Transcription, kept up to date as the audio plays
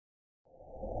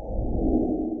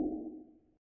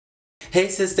Hey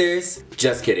sisters,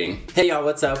 just kidding. Hey y'all,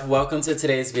 what's up? Welcome to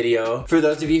today's video. For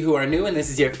those of you who are new and this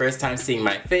is your first time seeing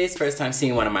my face, first time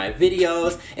seeing one of my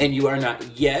videos, and you are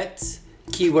not yet,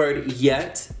 keyword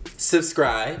yet,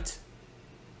 subscribed,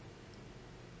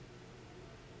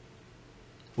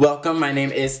 welcome, my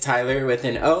name is Tyler with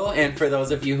an O, and for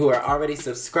those of you who are already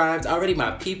subscribed, already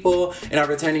my people, and are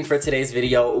returning for today's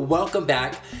video, welcome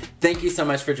back. Thank you so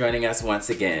much for joining us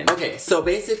once again. Okay, so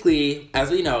basically,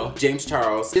 as we know, James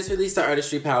Charles just released the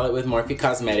Artistry palette with Morphe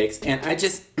Cosmetics, and I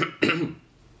just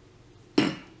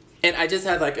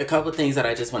had like a couple things that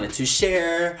I just wanted to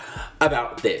share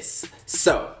about this.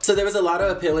 So there was a lot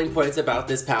of appealing points about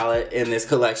this palette in this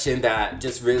collection that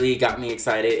just really got me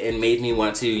excited and made me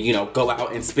want to, you know, go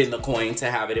out and spin the coin to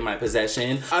have it in my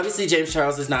possession. Obviously, James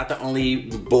Charles is not the only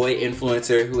boy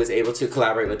influencer who was able to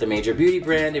collaborate with a major beauty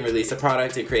brand and release a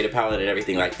product and create a palette and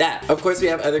everything like that. Of course, we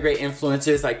have other great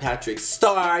influencers like Patrick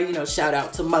Starr, you know, shout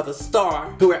out to Mother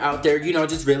Starr, who are out there, you know,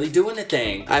 just really doing the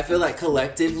thing. I feel like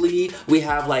collectively, we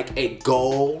have like a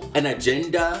goal, an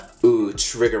agenda, ooh,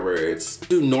 trigger words,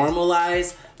 to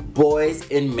normalize boys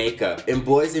in makeup and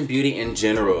boys in beauty in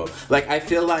general. Like, I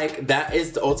feel like that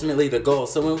is ultimately the goal.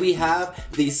 So when we have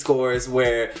these scores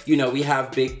where, you know, we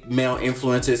have big male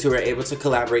influencers who are able to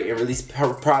collaborate and release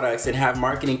products and have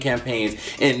marketing campaigns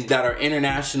and that are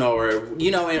international or, you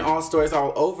know, in all stores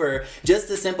all over, just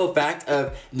the simple fact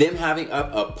of them having up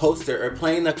a poster or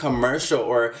playing the commercial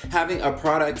or having a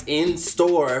product in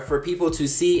store for people to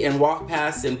see and walk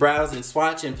past and browse and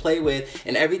swatch and play with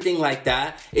and everything like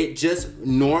that, it just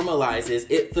normalizes,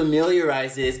 it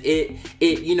familiarizes, it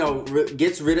you know,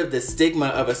 gets rid of the stigma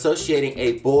of associating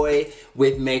a boy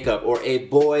with makeup or a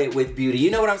boy with beauty.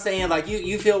 You know what I'm saying? Like,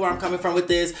 you feel where I'm coming from with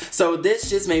this? So this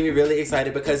just made me really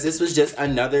excited because this was just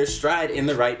another stride in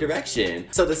the right direction.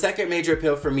 So the second major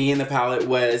appeal for me in the palette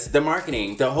was the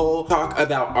marketing, the whole talk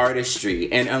about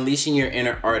artistry and unleashing your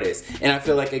inner artist. And I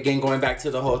feel like, again, going back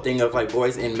to the whole thing of like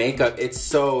boys in makeup, it's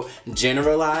so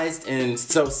generalized and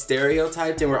so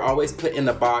stereotyped, and we're always put in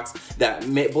the box that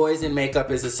boys in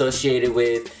makeup is associated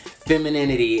with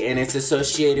femininity and it's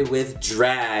associated with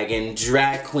drag and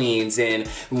drag queens and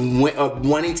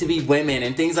wanting to be women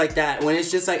and things like that, when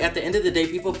it's just like, at the end of the day,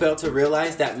 people fail to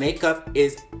realize that makeup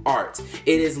is art.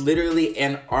 It is literally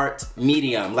an art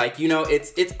medium. Like, you know,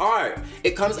 it's art.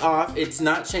 It comes off, it's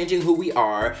not changing who we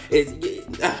are.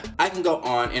 I can go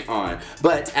on and on.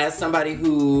 But as somebody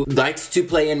who likes to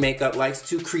play in makeup, likes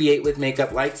to create with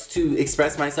makeup, likes to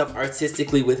express myself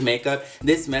artistically with makeup,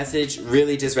 this message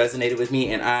really just resonated with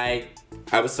me, and I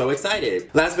was so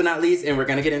excited. Last but not least, and we're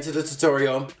gonna get into the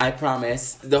tutorial, I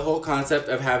promise, the whole concept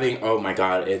of having, oh my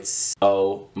god, yes!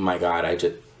 Oh my god!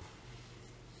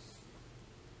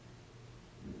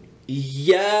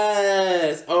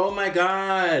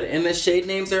 And the shade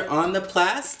names are on the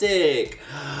plastic!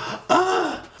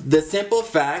 The simple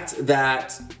fact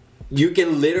that you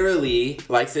can literally,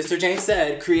 like Sister Jane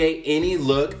said, create any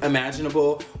look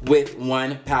imaginable with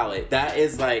one palette. That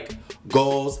is like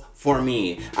goals for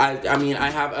me. I mean, I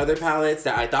have other palettes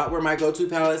that I thought were my go-to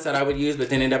palettes that I would use, but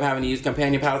then end up having to use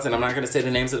companion palettes, and I'm not gonna say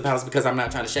the names of the palettes because I'm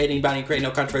not trying to shade anybody and create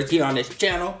no controversy on this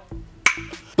channel.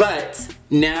 But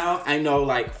now I know,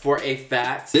 like, for a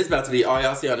fact, this is about to be all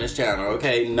y'all see on this channel,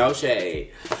 okay? No shade.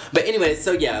 But anyway,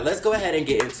 so yeah, let's go ahead and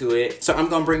get into it. So I'm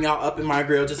gonna bring y'all up in my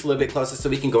grill just a little bit closer so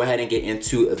we can go ahead and get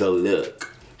into the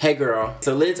look. Hey girl,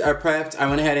 so lids are prepped. I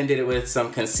went ahead and did it with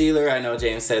some concealer. I know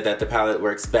James said that the palette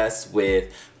works best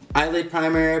with eyelid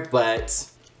primer, but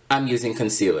I'm using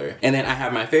concealer. And then I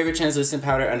have my favorite translucent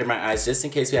powder under my eyes just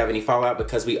in case we have any fallout,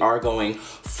 because we are going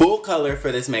full color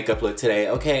for this makeup look today.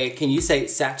 Okay, can you say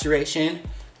saturation?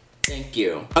 Thank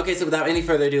you. Okay, so without any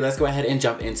further ado, let's go ahead and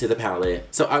jump into the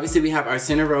palette. So obviously we have our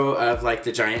center row of like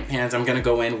the giant pans. I'm gonna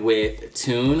go in with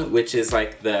Tune, which is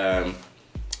like the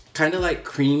kind of like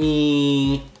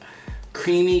creamy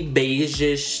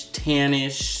beige-ish,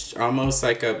 tannish, almost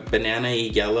like a banana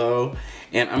yellow.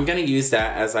 And I'm gonna use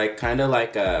that as like kind of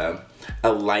like a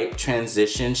light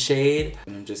transition shade.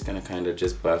 And I'm just gonna kind of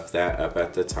just buff that up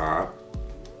at the top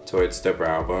towards the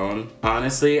brow bone.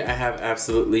 Honestly, I have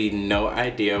absolutely no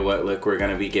idea what look we're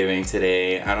gonna be giving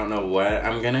today. I don't know what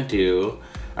I'm gonna do.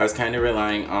 I was kind of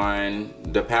relying on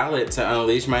the palette to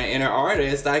unleash my inner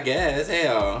artist, I guess,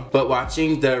 hell. But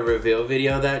watching the reveal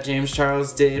video that James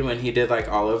Charles did when he did like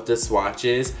all of the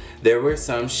swatches, there were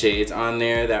some shades on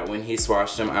there that when he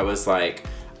swatched them, I was like,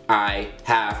 I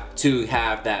have to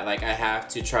have that. Like, I have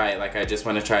to try it. Like, I just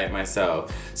want to try it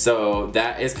myself. So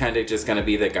that is kind of just gonna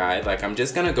be the guide. Like, I'm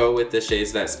just gonna go with the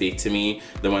shades that speak to me,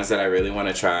 the ones that I really want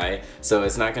to try. So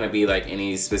it's not gonna be like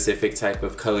any specific type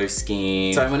of color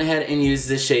scheme. So I went ahead and used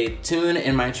the shade Tune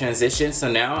in my transition.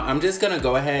 So now I'm just gonna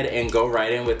go ahead and go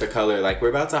right in with the color. Like,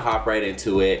 we're about to hop right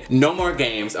into it. No more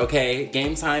games, okay?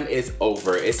 Game time is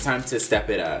over. It's time to step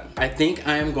it up. I think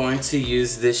I'm going to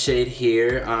use this shade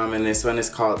here, and this one is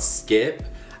called Skip.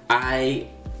 I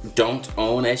don't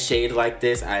own a shade like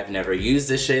this. I've never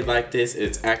used a shade like this.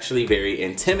 It's actually very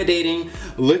intimidating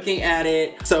looking at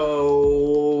it.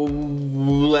 So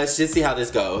let's just see how this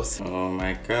goes. Oh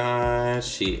my gosh,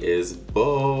 she is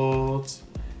bold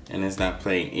and is not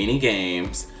playing any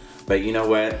games. But you know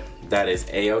what? That is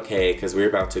a-okay, because we're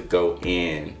about to go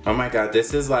in. Oh my god,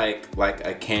 this is like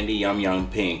a candy yum yum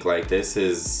pink. Like, this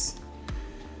is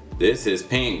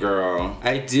pink, girl.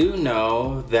 I do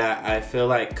know that I feel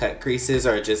like cut creases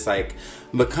are just like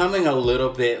becoming a little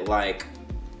bit like,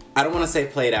 I don't want to say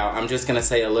played out, I'm just gonna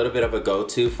say a little bit of a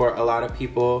go-to for a lot of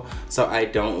people. So I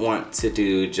don't want to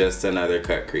do just another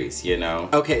cut crease, you know?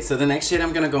 Okay, so the next shade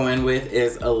I'm gonna go in with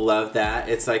is a Love That.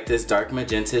 It's like this dark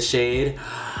magenta shade.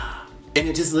 And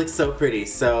it just looks so pretty,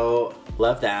 so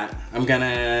love that. I'm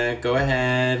gonna go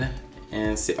ahead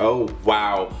and see. Oh,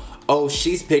 wow. Oh,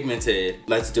 she's pigmented.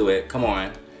 Let's do it, come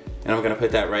on. And I'm gonna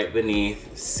put that right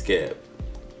beneath Skip.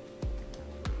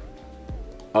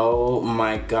 Oh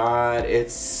my god,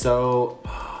 it's so,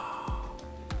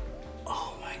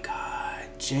 oh my god,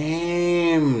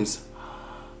 James.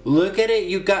 Look at it,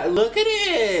 look at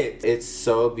it! It's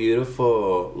so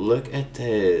beautiful. Look at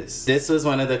this. This was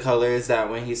one of the colors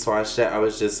that when he swatched it, I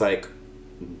was just like,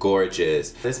 gorgeous.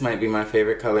 This might be my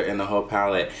favorite color in the whole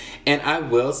palette. And I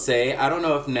will say, I don't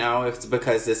know if now it's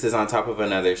because this is on top of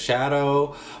another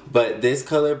shadow, but this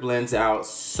color blends out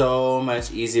so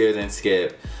much easier than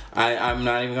Skip. I'm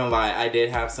not even gonna lie, I did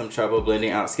have some trouble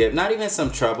blending out Skip. Not even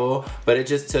some trouble, but it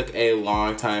just took a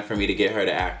long time for me to get her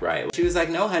to act right. She was like,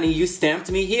 no honey, you stamped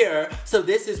me here, so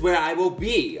this is where I will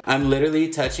be. I'm literally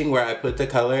touching where I put the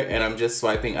color and I'm just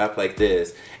swiping up like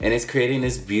this. And it's creating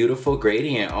this beautiful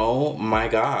gradient. Oh my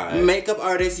god. Makeup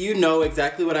artists, you know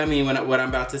exactly what I mean when what I'm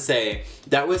about to say.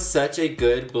 That was such a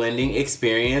good blending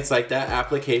experience. Like, that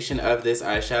application of this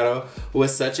eyeshadow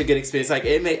was such a good experience. Like,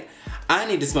 it made, I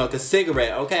need to smoke a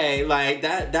cigarette, okay? Like,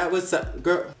 that was,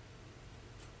 girl.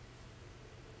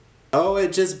 Oh,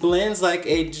 it just blends like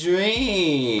a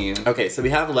dream. Okay, so we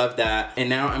have Love That, and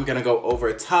now I'm gonna go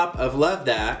over top of Love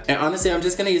That. And honestly, I'm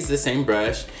just gonna use the same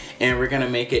brush, and we're gonna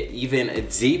make it even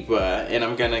deeper, and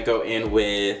I'm gonna go in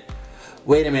with,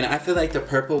 wait a minute, I feel like the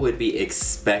purple would be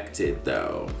expected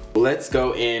though. Let's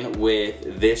go in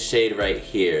with this shade right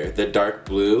here, the dark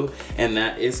blue, and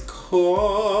that is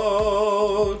called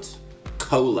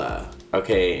Cola.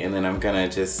 Okay, and then I'm gonna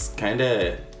just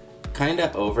kinda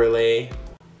overlay.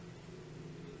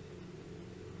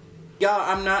 Y'all,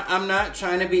 I'm not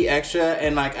trying to be extra,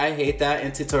 and like, I hate that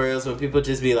in tutorials when people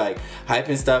just be like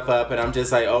hyping stuff up and I'm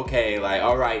just like, okay, like,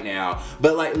 all right now.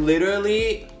 But like,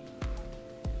 literally,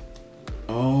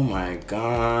 oh my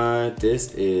god,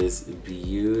 this is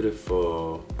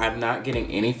beautiful. I'm not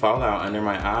getting any fallout under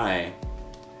my eye.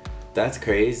 That's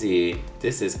crazy.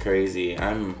 This is crazy.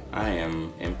 I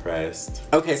am impressed.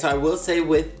 Okay, so I will say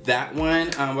with that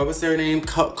one, what was her name?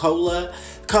 Cola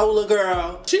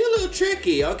girl. She a little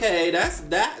tricky. Okay,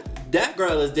 that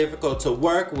girl is difficult to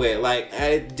work with. Like,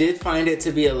 I did find it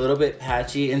to be a little bit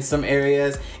patchy in some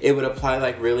areas. It would apply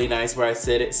like really nice where I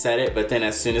set it, but then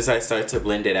as soon as I start to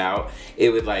blend it out, it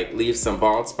would like leave some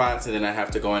bald spots, and then I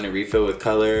have to go in and refill with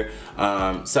color.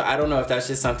 So I don't know if that's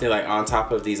just something like on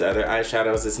top of these other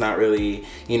eyeshadows. It's not really,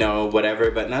 you know,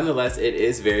 whatever, but nonetheless, it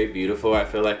is very beautiful. I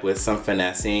feel like with some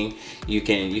finessing, you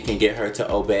can get her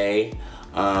to obey.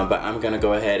 But I'm gonna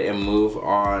go ahead and move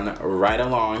on right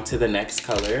along to the next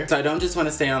color. So I don't just want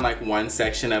to stay on like one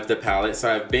section of the palette. So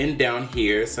I've been down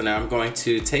here, so now I'm going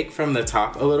to take from the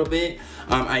top a little bit.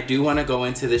 I do want to go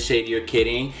into the shade You're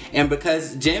Kidding, and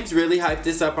because James really hyped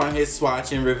this up on his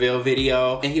swatch and reveal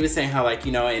video, and he was saying how, like,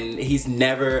 you know, and he's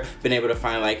never been able to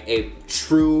find like a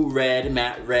true red,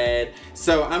 matte red.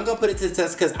 So I'm gonna put it to the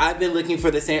test because I've been looking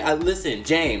for the same. Listen,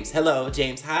 James, hello,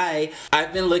 James, hi.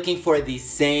 I've been looking for the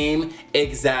same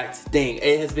exact thing.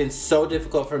 It has been so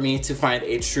difficult for me to find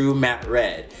a true matte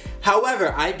red.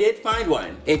 However, I did find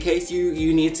one. In case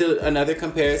you need another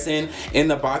comparison, in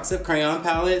the box of crayon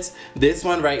palettes, this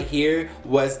one right here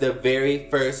was the very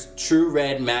first true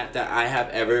red matte that I have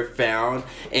ever found,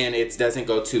 and it doesn't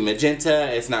go too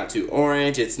magenta, it's not too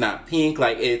orange, it's not pink,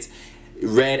 like, it's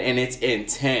red and it's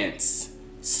intense.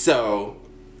 So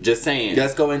Just saying.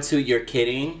 Let's go into your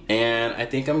kitting. And I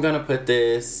think I'm gonna put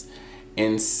this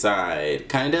inside.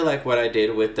 Kind of like what I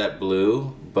did with that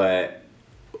blue, but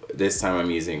this time I'm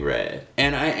using red.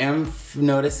 And I am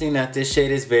noticing that this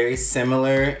shade is very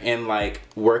similar in like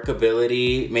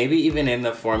workability, maybe even in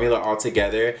the formula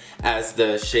altogether, as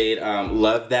the shade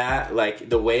Love That. Like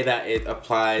the way that it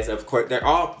applies, of course,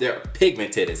 they're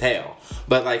pigmented as hell,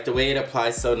 but like the way it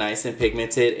applies so nice and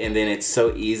pigmented, and then it's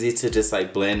so easy to just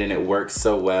like blend, and it works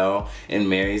so well and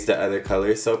marries the other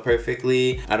colors so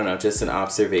perfectly. I don't know, just an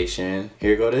observation.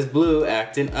 Here go this blue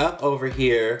acting up over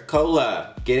here.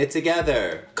 Cola, get it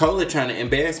together. Cola trying to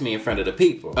embarrass me in front of the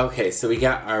people. Okay, so we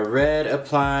got our red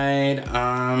applied.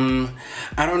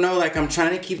 I don't know, like I'm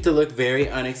trying to keep the look very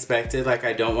unexpected. Like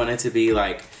I don't want it to be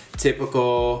like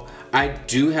typical. I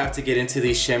do have to get into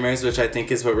these shimmers, which I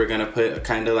think is what we're gonna put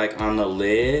kind of like on the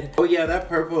lid. Oh yeah, that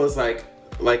purple is like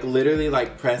literally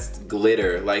like pressed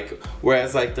glitter. Like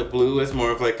whereas like the blue is more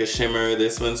of like a shimmer,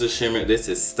 this one's a shimmer. This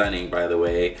is stunning, by the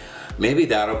way. Maybe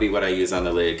that'll be what I use on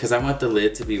the lid, because I want the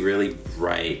lid to be really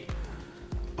bright.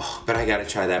 Oh, but I gotta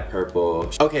try that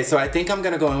purple. Okay, so I think I'm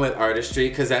gonna go in with Artistry,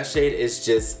 because that shade is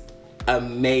just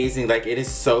amazing. Like it is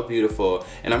so beautiful.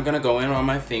 And I'm gonna go in on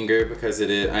my finger because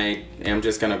I am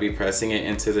just gonna be pressing it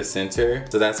into the center.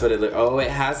 So that's what it looks. Oh, it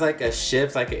has like a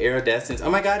shift, like an iridescence. Oh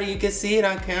my god, you can see it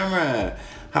on camera.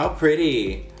 How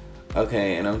pretty.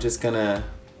 Okay, and I'm just gonna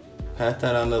pat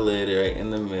that on the lid right in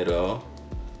the middle.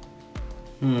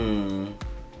 I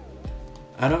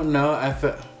don't know.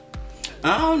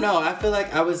 I don't know, I feel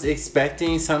like I was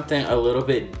expecting something a little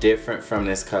bit different from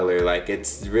this color. Like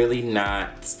it's really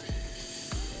not,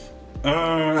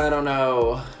 I don't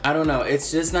know.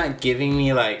 It's just not giving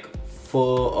me like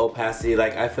full opacity.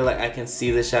 Like I feel like I can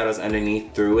see the shadows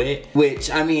underneath through it,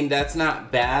 which I mean, that's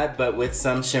not bad, but with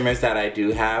some shimmers that I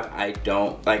do have, I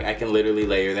don't, like I can literally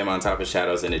layer them on top of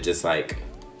shadows and it just like,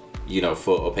 you know,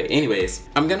 full opaque. Anyways,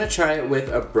 I'm gonna try it with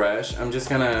a brush. I'm just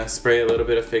gonna spray a little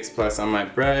bit of Fix Plus on my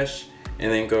brush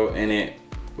and then go in it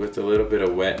with a little bit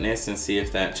of wetness and see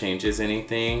if that changes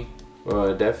anything.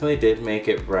 Well, it definitely did make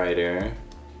it brighter.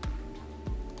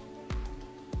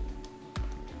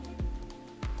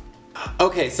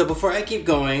 Okay, so before I keep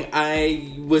going,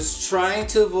 I was trying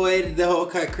to avoid the whole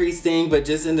cut crease thing, but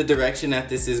just in the direction that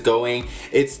this is going,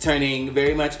 it's turning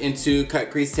very much into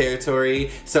cut crease territory.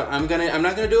 So I'm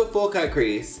not gonna do a full cut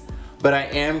crease, but I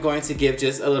am going to give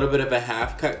just a little bit of a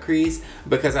half cut crease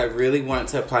because I really want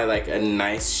to apply like a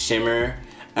nice shimmer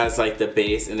as like the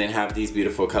base and then have these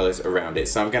beautiful colors around it.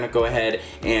 So I'm gonna go ahead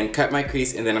and cut my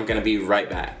crease and then I'm gonna be right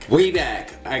back. We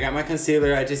back. I got my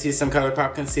concealer. I just used some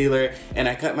ColourPop concealer and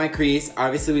I cut my crease.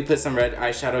 Obviously we put some red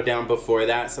eyeshadow down before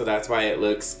that, so that's why it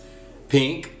looks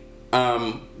pink.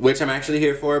 Which I'm actually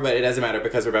here for, but it doesn't matter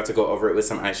because we're about to go over it with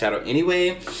some eyeshadow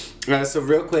anyway. So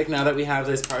real quick, now that we have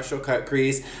this partial cut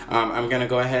crease, I'm gonna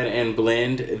go ahead and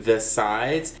blend the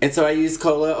sides. And so I used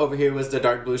Cola. Over here was the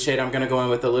dark blue shade. I'm gonna go in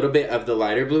with a little bit of the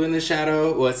lighter blue in the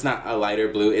shadow. Well, it's not a lighter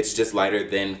blue, it's just lighter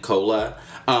than Cola.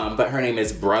 But her name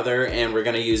is Brother, and we're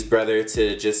gonna use Brother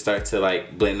to just start to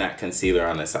like blend that concealer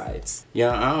on the sides.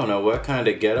 Yeah, I don't know what kind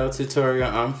of ghetto tutorial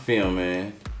I'm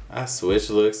filming. I switched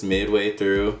looks midway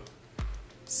through.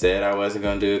 Said I wasn't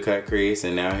gonna do a cut crease,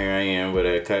 and now here I am with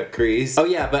a cut crease. Oh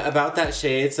yeah, but about that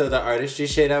shade, so the Artistry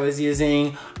shade I was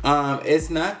using, it's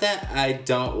not that I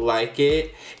don't like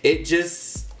it. It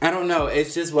just, I don't know,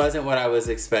 it just wasn't what I was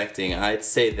expecting. I'd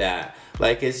say that.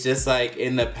 Like, it's just like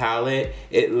in the palette,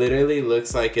 it literally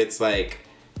looks like it's like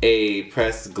a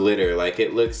pressed glitter. Like,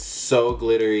 it looks so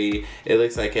glittery. It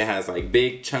looks like it has like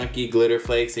big chunky glitter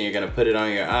flakes, and you're gonna put it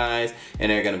on your eyes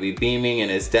and they're gonna be beaming and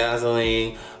it's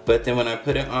dazzling. But then when I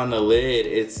put it on the lid,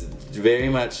 it's very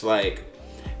much like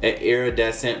an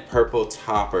iridescent purple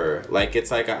topper. Like,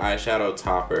 it's like an eyeshadow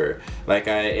topper. Like,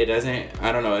 I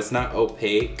don't know, it's not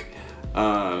opaque.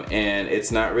 And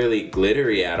it's not really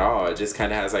glittery at all. It just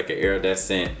kind of has like an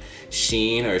iridescent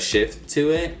sheen or shift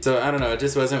to it. So I don't know, it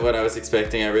just wasn't what I was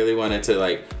expecting. I really wanted to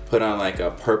like put on like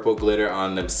a purple glitter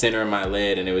on the center of my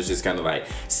lid, and it was just kind of like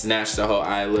snatch the whole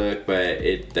eye look, but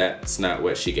that's not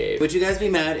what she gave. Would you guys be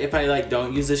mad if I like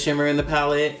don't use a shimmer in the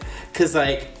palette? Cause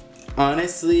like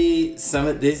honestly, some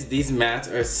of these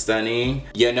mattes are stunning.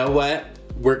 You know what?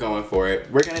 We're going for it.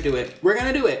 We're gonna do it. We're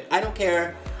gonna do it. I don't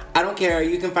care. I don't care,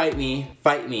 you can fight me.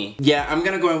 Fight me. Yeah, I'm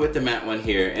gonna go in with the matte one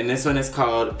here, and this one is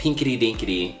called Pinkity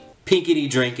Dinkity. Pinkity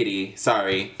Drinkity,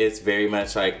 sorry. It's very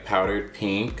much like powdered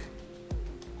pink,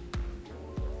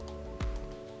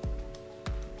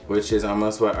 which is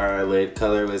almost what our lid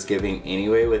color was giving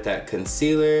anyway with that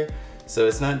concealer. So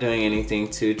it's not doing anything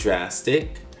too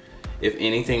drastic. if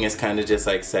anything, it's kind of just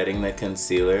like setting the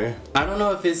concealer. I don't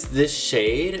know if it's this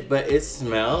shade, but it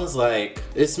smells like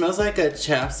a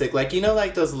chapstick. Like, you know,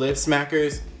 like those lip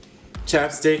smackers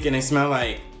chapstick, and they smell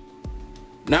like,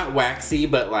 not waxy,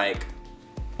 but like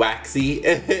waxy.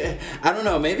 I don't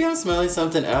know, maybe I'm smelling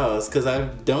something else because I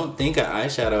don't think an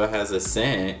eyeshadow has a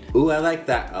scent. Ooh, I like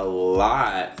that a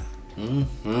lot.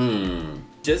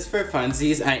 Just for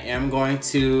funsies, I am going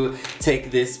to take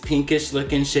this pinkish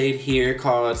looking shade here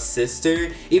called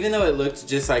Sister. Even though it looked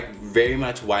just like very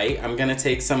much white, I'm gonna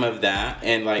take some of that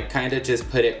and like kind of just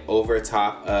put it over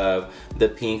top of the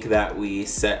pink that we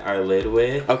set our lid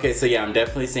with. Okay, so yeah, I'm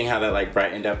definitely seeing how that like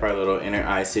brightened up our little inner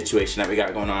eye situation that we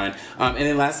got going on. And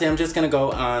then lastly, I'm just gonna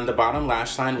go on the bottom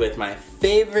lash line with my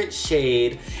favorite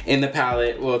shade in the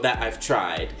palette, well, that I've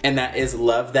tried, and that is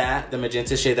Love That, the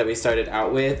magenta shade that we started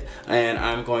out with, and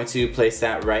I'm going to place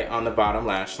that right on the bottom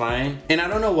lash line. And I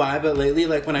don't know why, but lately,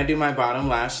 like when I do my bottom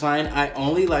lash line, I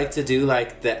only like to do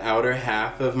like the outer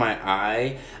half of my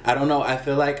eye. I don't know, I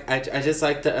feel like I just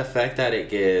like the effect that it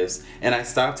gives, and I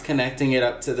stopped connecting it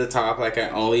up to the top. Like I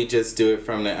only just do it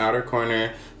from the outer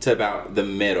corner to about the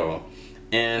middle.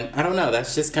 And I don't know,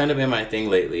 that's just kind of been my thing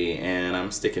lately, and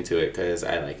I'm sticking to it because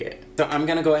I like it. So I'm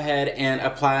gonna go ahead and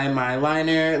apply my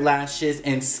liner, lashes,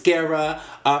 and mascara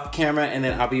off camera, and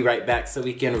then I'll be right back so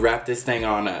we can wrap this thing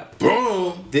on up.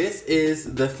 Boom! This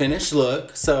is the finished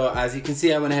look. So as you can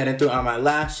see, I went ahead and threw on my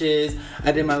lashes.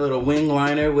 I did my little wing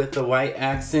liner with the white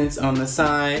accents on the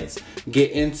sides.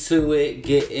 Get into it,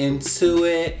 get into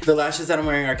it. The lashes that I'm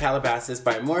wearing are Calabasas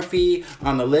by Morphe.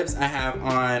 On the lips, I have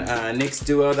on NYX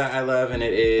Duo that I love, and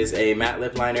it is a matte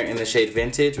lip liner in the shade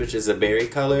Vintage, which is a berry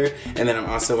color. And then I'm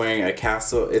also wearing a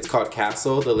Castle, it's called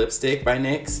Castle, the lipstick by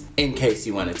NYX, in case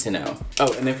you wanted to know.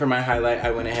 Oh, and then for my highlight,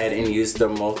 I went ahead and used the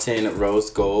Molten Rose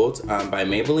Gold by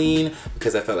Maybelline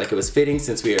because I felt like it was fitting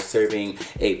since we are serving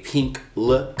a pink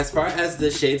look. As far as the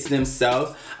shades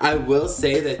themselves, I will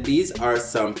say that these are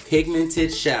some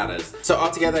pigmented shadows. So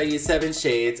altogether, I used 7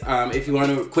 shades. If you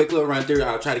want a quick little run through,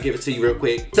 I'll try to give it to you real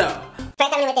quick. So,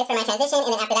 first, I'm going with this for my transition,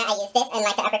 and then after that, I use this in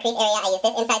like the upper crease area. I use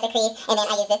this inside the crease, and then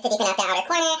I use this to deepen out the outer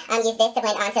corner. Use this to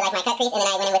blend onto like my cut crease, and then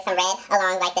I went in with some red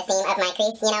along like the seam of my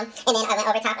crease, you know. And then I went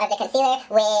over top of the concealer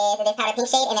with this powder pink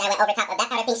shade, and then I went over top of that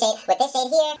powder pink shade with this shade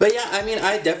here. But yeah, I mean,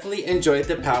 I definitely enjoyed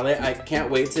the palette. I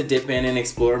can't wait to dip in and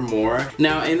explore more.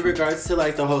 Now, in regards to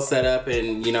like the whole setup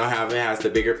and you know how it has the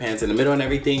bigger pans in the middle and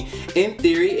everything, in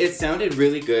theory, it sounded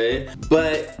really good,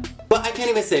 but I can't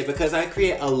even say because I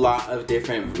create a lot of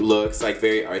different looks, like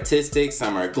very artistic,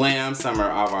 some are glam, some are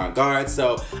avant-garde,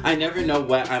 so I never know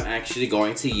what I'm actually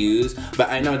going to use, but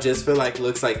I know just for like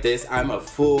looks like this, I'm a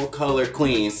full color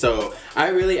queen, so I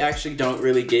really actually don't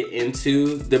really get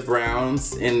into the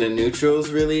browns and the neutrals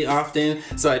really often,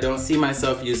 so I don't see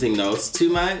myself using those too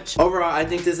much. Overall, I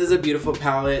think this is a beautiful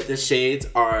palette. The shades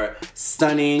are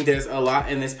stunning. There's a lot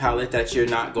in this palette that you're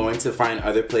not going to find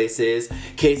other places.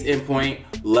 Case in point,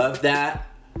 Love That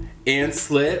and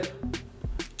Slip.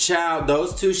 Child,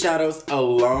 those 2 shadows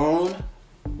alone,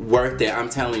 worth it. I'm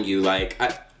telling you, like,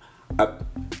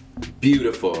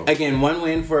 beautiful. Again, one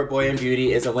win for a boy in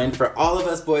beauty is a win for all of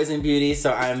us boys in beauty,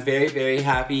 so I'm very, very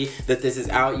happy that this is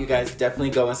out. You guys definitely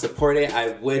go and support it.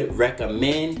 I would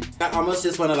recommend. I almost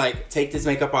just want to like take this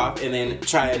makeup off and then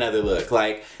try another look.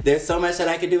 Like, there's so much that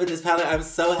I could do with this palette. I'm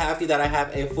so happy that I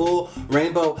have a full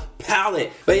rainbow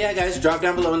palette. But yeah, guys, drop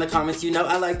down below in the comments. You know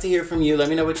I like to hear from you. Let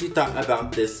me know what you thought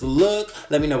about this look.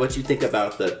 Let me know what you think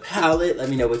about the palette. Let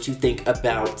me know what you think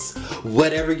about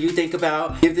whatever you think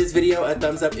about. Give this video a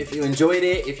thumbs up if you enjoyed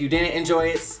it. If you didn't enjoy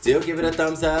it, still give it a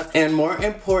thumbs up. And more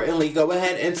importantly, go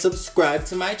ahead and subscribe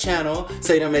to my channel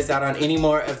so you don't miss out on any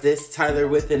more of this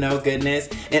TylorWithAnO goodness.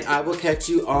 And I will catch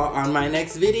you all on my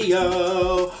next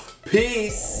video.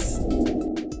 Peace.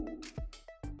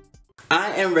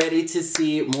 I am ready to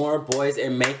see more boys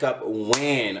in makeup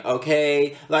win,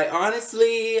 okay? Like,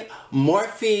 honestly,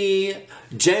 Morphe,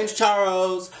 James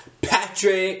Charles,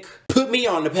 Patrick, put me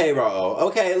on the payroll.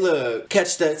 Okay, look,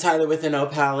 catch the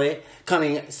TylorWithAnO palette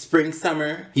coming spring,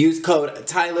 summer. Use code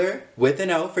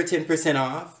TylorWithAnO for 10%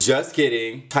 off. Just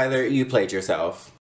kidding. Tyler, you played yourself.